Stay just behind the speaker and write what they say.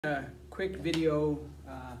A quick video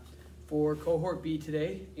for cohort B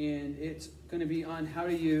today, and it's going to be on how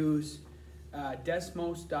to use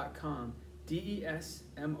Desmos.com, DESMOS.com.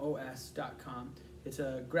 It's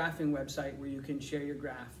a graphing website where you can share your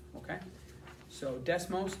graph. Okay, so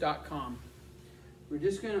Desmos.com. We're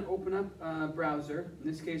just going to open up a browser. In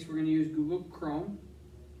this case, we're going to use Google Chrome.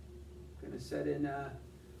 I'm going to set in,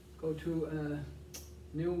 go to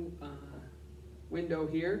a new window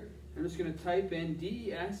here. I'm just going to type in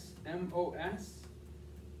DESMOS.com.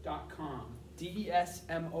 DESMOS.com.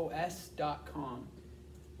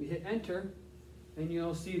 We hit enter, and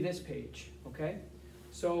you'll see this page. Okay,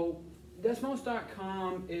 so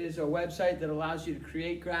Desmos.com is a website that allows you to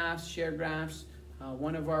create graphs, share graphs.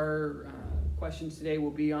 One of our questions today will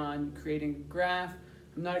be on creating a graph.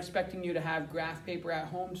 I'm not expecting you to have graph paper at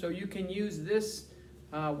home, so you can use this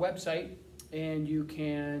website and you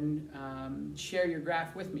can share your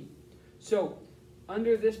graph with me. So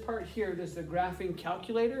under this part here, there's the graphing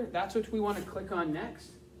calculator. That's what we want to click on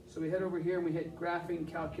next. So we head over here and we hit graphing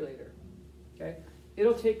calculator. Okay,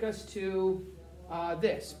 it'll take us to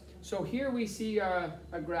this. So here we see a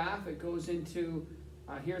graph. It goes into,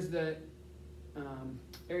 here's the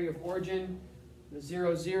area of origin, the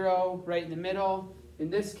 0, 0, right in the middle.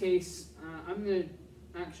 In this case, I'm going to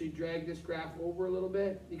actually drag this graph over a little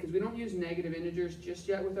bit because we don't use negative integers just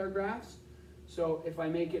yet with our graphs. So if I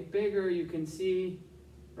make it bigger, you can see,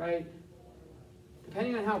 right,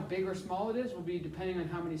 depending on how big or small it is will be depending on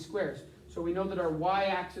how many squares. So we know that our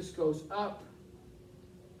y-axis goes up,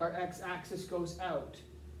 our x-axis goes out,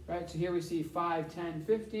 right? So here we see 5, 10,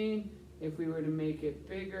 15. If we were to make it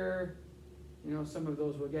bigger, you know, some of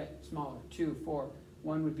those will get smaller. 2, 4,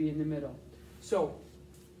 1 would be in the middle. So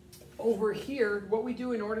over here, what we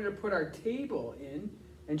do in order to put our table in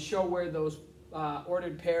and show where those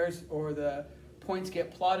ordered pairs or the points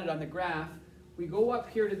get plotted on the graph, we go up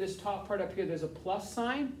here to this top part up here. There's a plus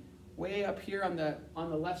sign way up here on the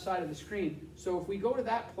left side of the screen. So if we go to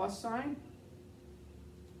that plus sign,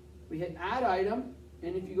 we hit add item,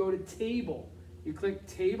 and if you go to table, you click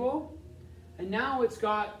table, and now it's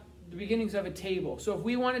got the beginnings of a table. So if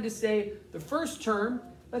we wanted to say the first term,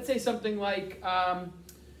 let's say something like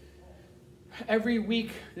every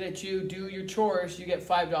week that you do your chores, you get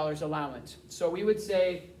 $5 allowance. So we would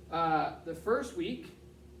say the first week,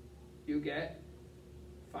 you get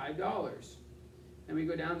 $5. And we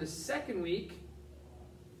go down the second week.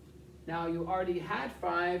 Now you already had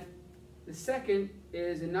 5. The second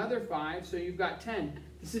is another 5, so you've got 10.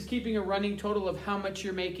 This is keeping a running total of how much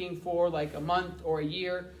you're making for like a month or a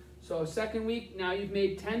year. So second week, now you've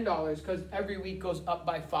made $10 because every week goes up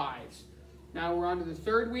by 5s. Now we're on to the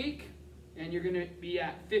third week, and you're going to be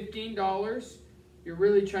at $15. You're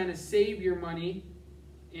really trying to save your money,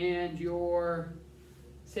 and you're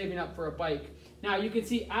saving up for a bike. Now you can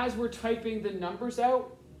see as we're typing the numbers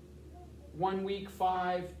out, 1 week,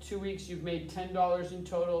 5, 2 weeks, you've made $10 in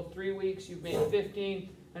total, 3 weeks, you've made 15,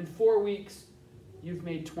 and 4 weeks, you've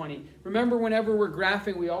made 20. Remember, whenever we're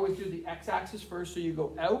graphing, we always do the x-axis first, so you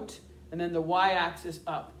go out, and then the y-axis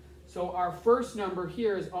up. So our first number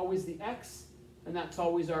here is always the x, and that's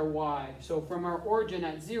always our y. So from our origin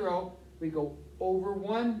at 0, we go over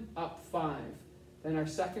 1, up 5. Then our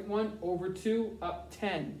second one, over 2, up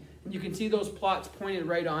 10. And you can see those plots pointed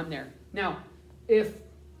right on there. Now, if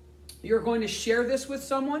you're going to share this with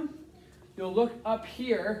someone, you'll look up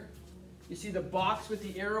here. You see the box with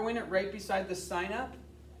the arrow in it right beside the sign up?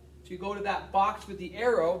 So you go to that box with the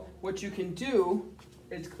arrow. What you can do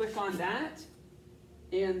is click on that,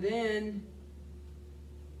 and then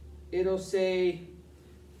it'll say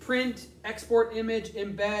print, export image,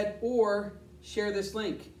 embed, or share this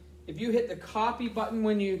link. If you hit the copy button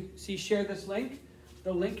when you see share this link,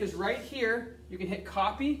 the link is right here. You can hit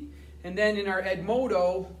copy, and then in our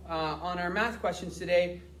Edmodo, on our math questions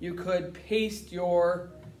today, you could paste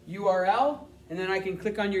your URL, and then I can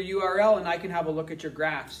click on your URL and I can have a look at your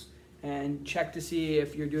graphs and check to see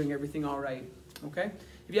if you're doing everything all right. Okay?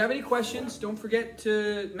 If you have any questions, don't forget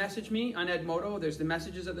to message me on Edmodo. There's the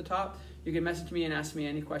messages at the top. You can message me and ask me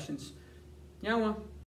any questions. Nyawa.